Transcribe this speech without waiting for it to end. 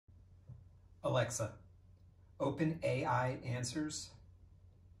Alexa, OpenAI answers.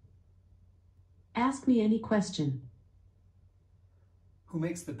 Ask me any question. Who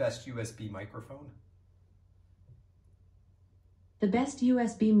makes the best USB microphone? The best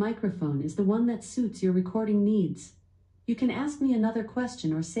USB microphone is the one that suits your recording needs. You can ask me another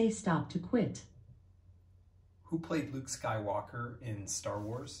question or say stop to quit. Who played Luke Skywalker in Star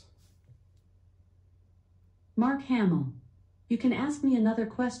Wars? Mark Hamill. You can ask me another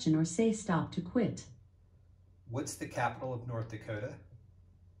question or say stop to quit. What's the capital of North Dakota?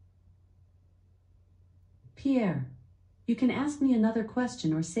 Pierre. You can ask me another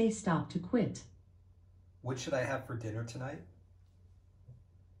question or say stop to quit. What should I have for dinner tonight?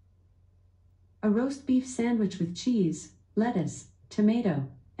 A roast beef sandwich with cheese, lettuce, tomato,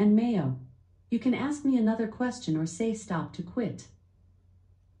 and mayo. You can ask me another question or say stop to quit.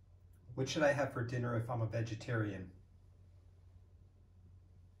 What should I have for dinner if I'm a vegetarian?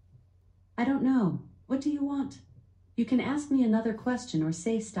 I don't know. What do you want? You can ask me another question or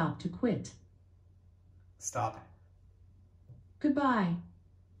say stop to quit. Stop. Goodbye.